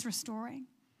 and he is restoring.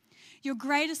 Your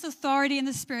greatest authority in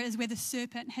the Spirit is where the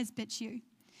serpent has bit you,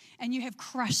 and you have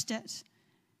crushed it,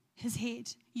 his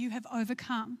head. You have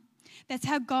overcome. That's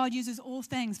how God uses all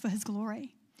things for his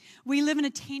glory. We live in a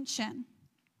tension.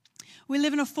 We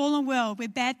live in a fallen world where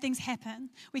bad things happen.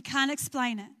 We can't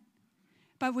explain it,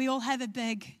 but we all have a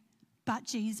big but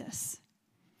Jesus.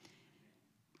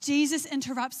 Jesus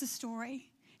interrupts the story.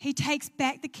 He takes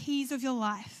back the keys of your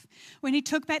life. When he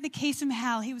took back the keys from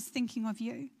hell, he was thinking of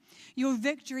you. Your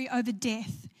victory over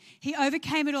death. He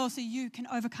overcame it all so you can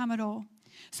overcome it all.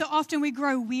 So often we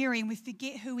grow weary and we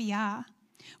forget who we are.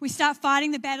 We start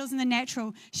fighting the battles in the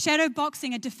natural, shadow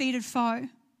boxing a defeated foe.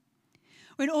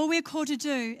 When all we're called to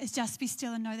do is just be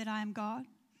still and know that I am God.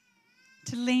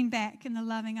 To lean back in the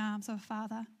loving arms of a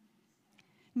Father,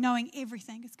 knowing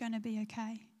everything is going to be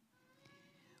okay.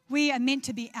 We are meant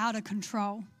to be out of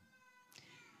control.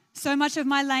 So much of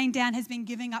my laying down has been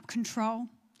giving up control.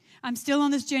 I'm still on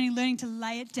this journey learning to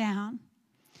lay it down.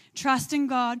 Trust in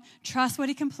God. Trust what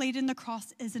he completed in the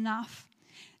cross is enough.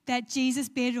 That Jesus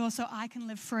bared it all so I can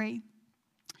live free.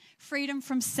 Freedom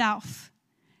from self.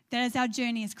 That is our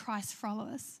journey as Christ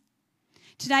followers.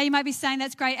 Today you might be saying,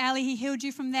 that's great, Ali, he healed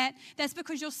you from that. That's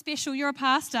because you're special. You're a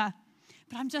pastor.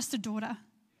 But I'm just a daughter.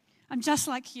 I'm just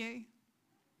like you.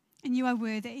 And you are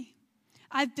worthy.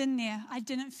 I've been there. I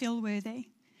didn't feel worthy.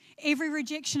 Every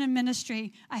rejection in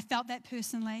ministry, I felt that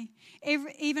personally.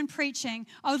 Even preaching,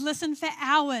 I would listen for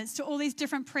hours to all these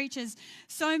different preachers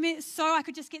so I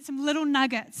could just get some little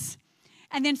nuggets.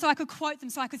 And then so I could quote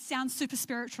them so I could sound super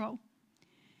spiritual.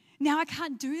 Now I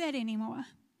can't do that anymore.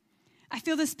 I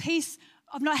feel this peace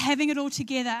of not having it all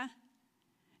together.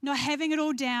 not having it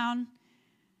all down.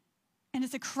 And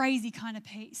it's a crazy kind of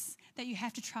peace that you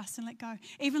have to trust and let go.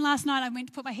 Even last night, I went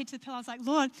to put my head to the pillow. I was like,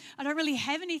 Lord, I don't really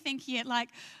have anything yet. Like,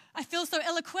 I feel so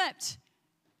ill-equipped.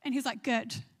 And he was like,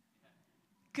 good.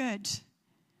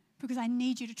 Because I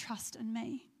need you to trust in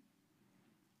me.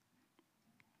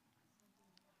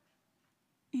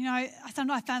 You know,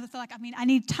 sometimes I found that like, I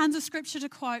need tons of scripture to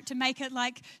quote to make it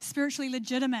like spiritually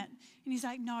legitimate. And he's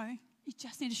like, no, you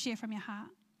just need to share from your heart.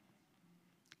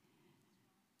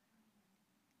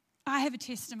 I have a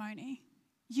testimony.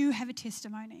 You have a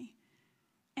testimony.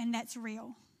 And that's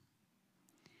real.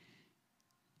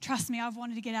 Trust me, I've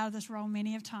wanted to get out of this role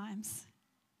many of times.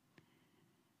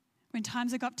 When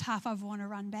times have got tough, I've wanted to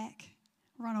run back.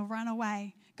 Run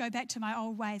away. Go back to my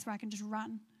old ways where I can just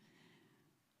run.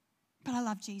 But I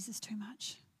love Jesus too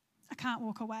much. I can't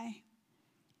walk away.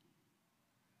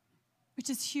 Which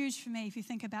is huge for me if you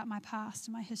think about my past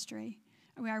and my history,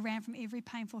 where I ran from every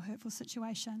painful, hurtful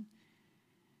situation.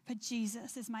 But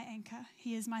Jesus is my anchor.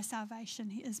 He is my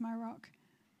salvation. He is my rock.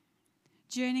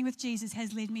 Journeying with Jesus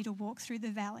has led me to walk through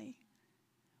the valley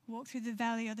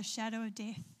of the shadow of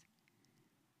death.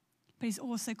 But he's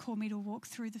also called me to walk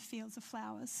through the fields of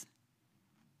flowers.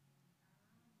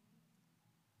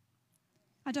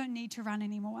 I don't need to run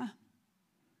anymore.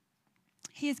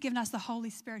 He has given us the Holy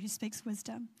Spirit who speaks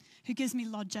wisdom, who gives me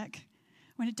logic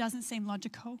when it doesn't seem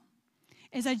logical.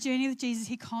 As I journey with Jesus,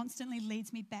 he constantly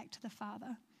leads me back to the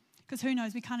Father. Because who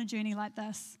knows, we kind of journey like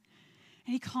this.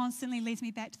 And he constantly leads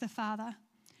me back to the Father.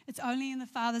 It's only in the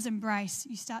Father's embrace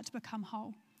you start to become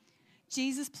whole.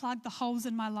 Jesus plugged the holes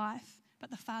in my life, but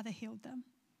the Father healed them.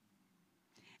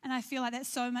 And I feel like that's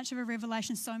so much of a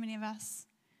revelation, so many of us,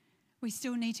 we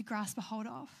still need to grasp a hold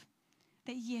of.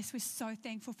 That yes, we're so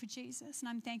thankful for Jesus. And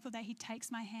I'm thankful that he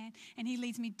takes my hand and he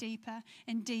leads me deeper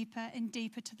and deeper and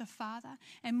deeper to the Father.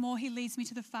 And more he leads me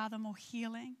to the Father, more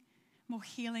healing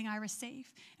I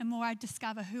receive. And more I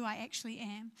discover who I actually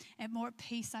am. And more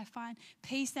peace I find.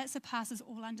 Peace that surpasses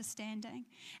all understanding.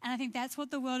 And I think that's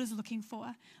what the world is looking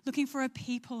for a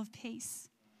people of peace.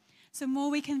 So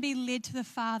more we can be led to the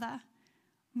Father,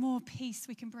 more peace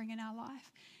we can bring in our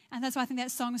life. And that's why I think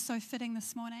that song is so fitting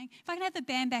this morning. If I can have the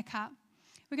band back up.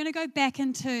 We're going to go back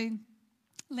into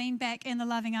lean back in the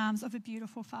loving arms of a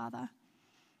beautiful Father.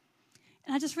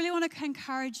 And I just really want to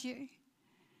encourage you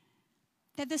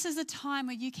that this is a time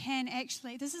where you can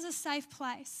actually, this is a safe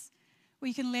place where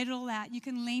you can let it all out. You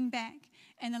can lean back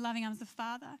in the loving arms of the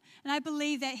Father. And I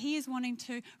believe that he is wanting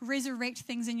to resurrect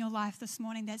things in your life this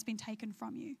morning that's been taken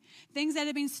from you. Things that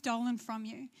have been stolen from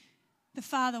you. The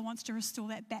Father wants to restore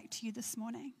that back to you this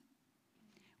morning.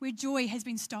 Where joy has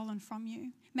been stolen from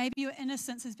you. Maybe your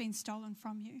innocence has been stolen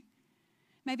from you.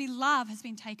 Maybe love has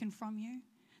been taken from you.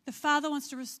 The Father wants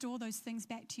to restore those things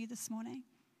back to you this morning.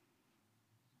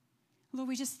 Lord,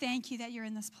 we just thank you that you're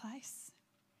in this place.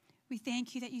 We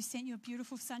thank you that you sent your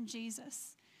beautiful Son,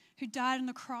 Jesus, who died on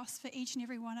the cross for each and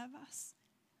every one of us.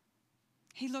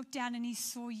 He looked down and he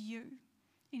saw you.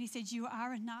 And he said, you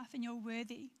are enough and you're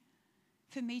worthy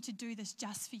for me to do this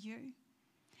just for you.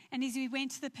 And as we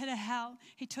went to the pit of hell,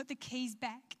 he took the keys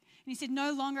back. And he said,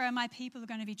 no longer are my people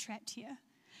going to be trapped here.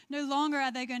 No longer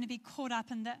are they going to be caught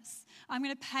up in this. I'm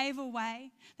going to pave a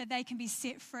way that they can be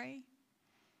set free.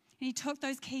 And he took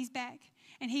those keys back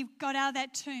and he got out of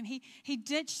that tomb. He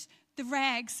ditched the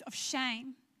rags of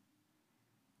shame.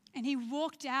 And he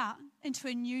walked out into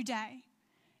a new day.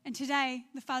 And today,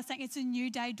 the Father's saying, it's a new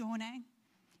day dawning.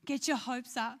 Get your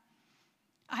hopes up.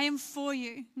 I am for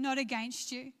you, not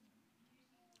against you.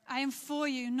 I am for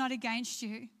you, not against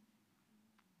you.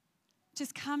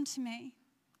 Just come to me,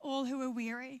 all who are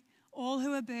weary, all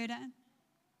who are burdened,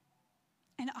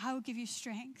 and I will give you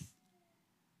strength.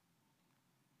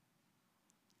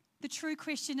 The true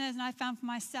question is, and I found for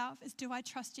myself, is do I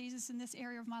trust Jesus in this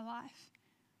area of my life?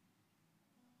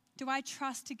 Do I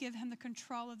trust to give him the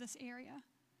control of this area?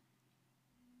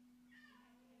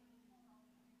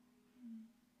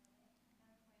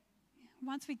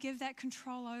 Once we give that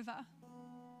control over,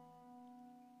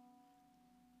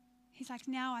 he's like,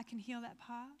 now I can heal that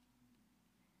part.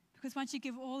 Because once you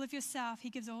give all of yourself,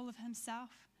 he gives all of himself.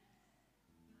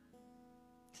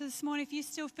 So this morning, if you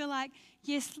still feel like,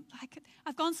 yes, like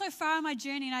I've gone so far on my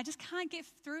journey and I just can't get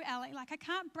through, Alec, like I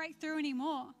can't break through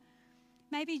anymore.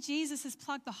 Maybe Jesus has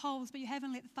plugged the holes, but you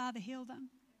haven't let the Father heal them.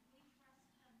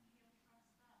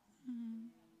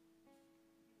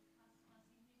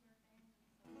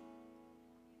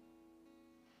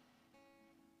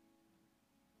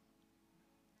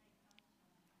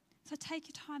 So take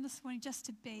your time this morning just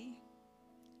to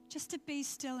be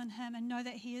still in him and know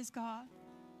that he is God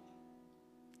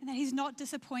and that he's not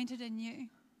disappointed in you.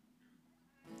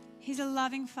 He's a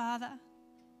loving Father.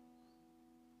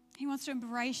 He wants to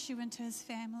embrace you into his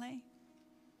family.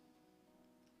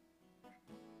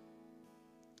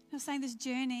 I was saying this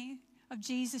journey of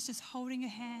Jesus just holding your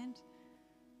hand,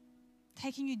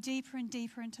 taking you deeper and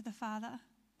deeper into the Father.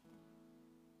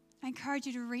 I encourage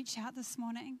you to reach out this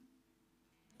morning.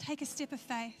 Take a step of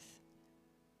faith.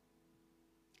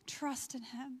 Trust in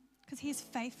him because he is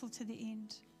faithful to the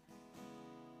end.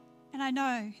 And I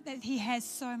know that he has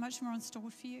so much more in store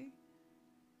for you.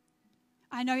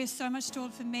 I know he has so much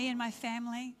stored for me and my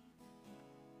family.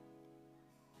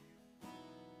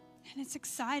 And it's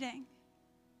exciting.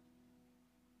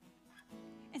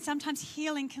 And sometimes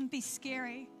healing can be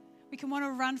scary. We can want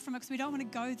to run from it because we don't want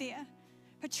to go there.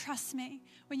 But trust me,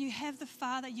 when you have the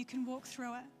Father, you can walk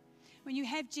through it. When you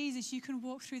have Jesus, you can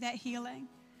walk through that healing.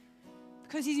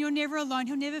 Because you're never alone.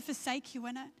 He'll never forsake you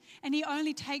in it. And he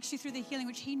only takes you through the healing,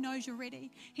 which he knows you're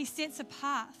ready. He sets a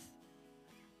path.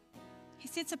 He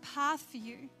sets a path for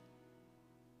you.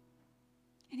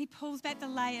 And he pulls back the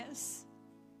layers.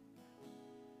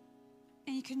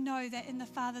 And you can know that in the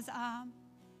Father's arm,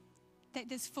 that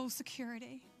there's full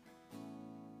security.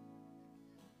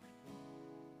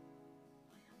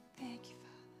 Thank you,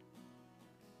 Father.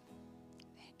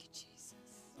 Thank you, Jesus.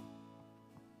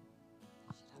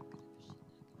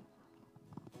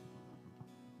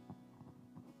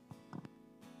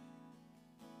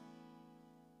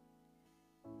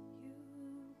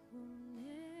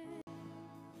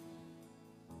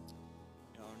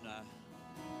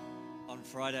 On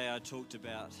Friday, I talked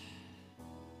about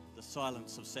the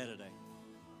silence of Saturday.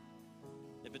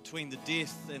 That between the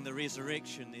death and the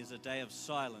resurrection, there's a day of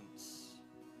silence.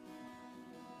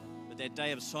 But that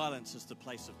day of silence is the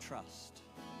place of trust.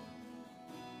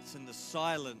 It's in the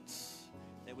silence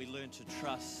that we learn to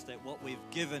trust that what we've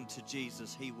given to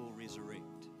Jesus, he will resurrect.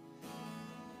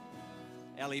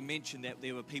 Ali mentioned that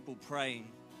there were people praying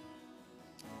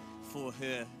for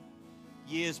her.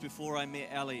 Years before I met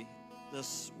Ali,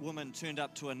 this woman turned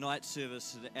up to a night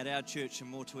service at our church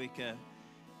in Motueka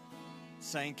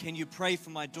saying, "Can you pray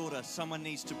for my daughter? Someone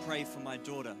needs to pray for my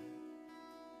daughter."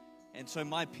 And so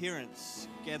my parents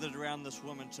gathered around this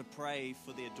woman to pray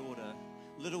for their daughter.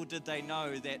 Little did they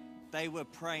know that they were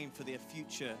praying for their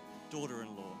future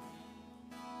daughter-in-law.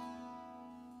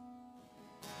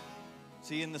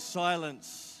 See, in the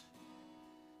silence,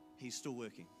 he's still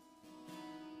working.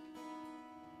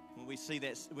 When we sing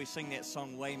that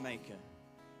song, Waymaker,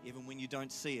 even when you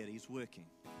don't see it, he's working.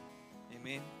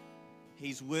 Amen?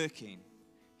 He's working.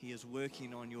 He is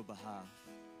working on your behalf.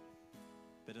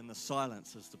 But in the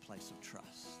silence is the place of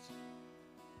trust.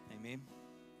 Amen?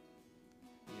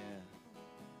 Yeah.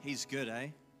 He's good, eh?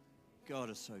 God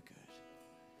is so good.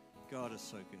 God is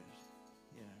so good.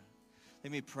 Yeah.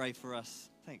 Let me pray for us.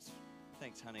 Thanks,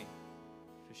 honey,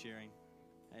 for sharing.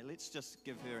 Hey, let's just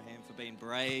give her a hand for being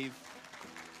brave.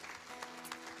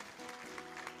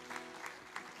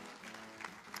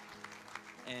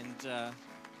 And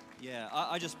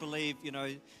I just believe,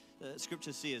 the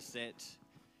scripture says that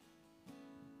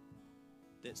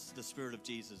the Spirit of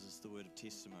Jesus is the word of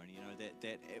testimony.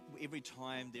 That every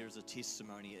time there is a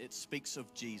testimony, it speaks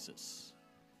of Jesus.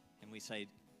 And we say,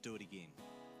 do it again.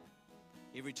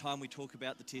 Every time we talk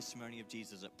about the testimony of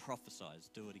Jesus, it prophesies,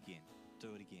 do it again, do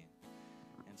it again.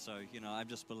 And so, I'm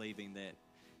just believing that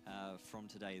from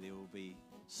today there will be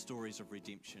stories of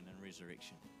redemption and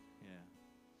resurrection.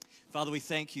 Father, we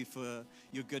thank you for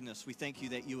your goodness. We thank you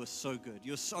that you are so good.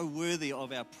 You're so worthy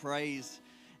of our praise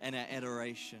and our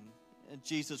adoration. And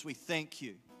Jesus, we thank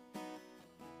you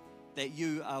that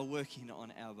you are working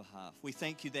on our behalf. We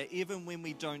thank you that even when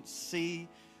we don't see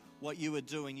what you are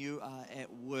doing, you are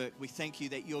at work. We thank you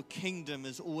that your kingdom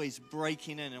is always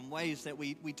breaking in ways that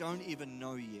we don't even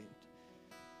know yet.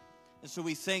 And so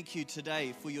we thank you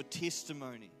today for your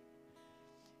testimony.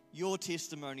 Your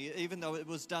testimony, even though it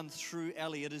was done through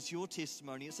Ali, it is your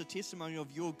testimony. It's a testimony of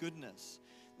your goodness.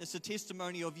 It's a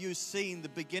testimony of you seeing the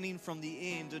beginning from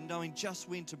the end and knowing just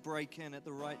when to break in at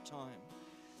the right time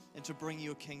and to bring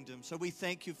your kingdom. So we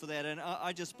thank you for that. And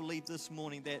I just believe this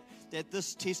morning that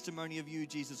this testimony of you,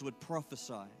 Jesus, would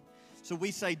prophesy. So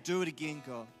we say, do it again,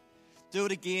 God. Do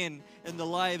it again in the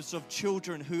lives of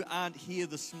children who aren't here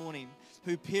this morning,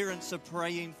 who parents are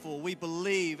praying for. We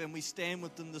believe and we stand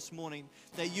with them this morning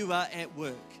that you are at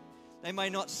work. They may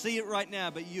not see it right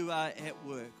now, but you are at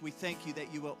work. We thank you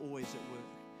that you are always at work.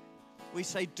 We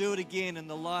say, do it again in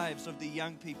the lives of the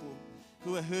young people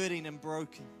who are hurting and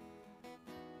broken,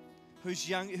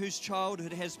 whose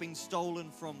childhood has been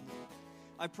stolen from them.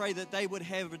 I pray that they would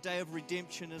have a day of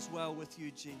redemption as well with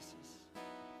you, Jesus.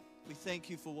 We thank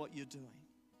you for what you're doing.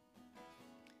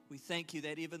 We thank you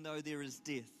that even though there is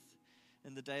death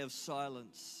in the day of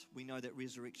silence, we know that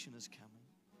resurrection is coming.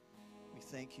 We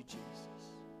thank you, Jesus.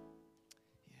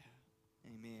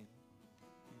 Yeah. Amen.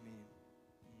 Amen.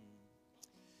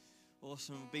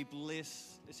 Awesome. Be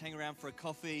blessed. Let's hang around for a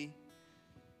coffee.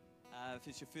 If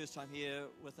it's your first time here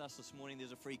with us this morning,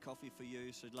 there's a free coffee for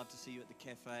you. So I'd love to see you at the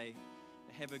cafe.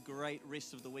 Have a great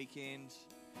rest of the weekend,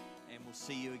 and we'll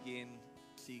see you again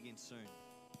soon.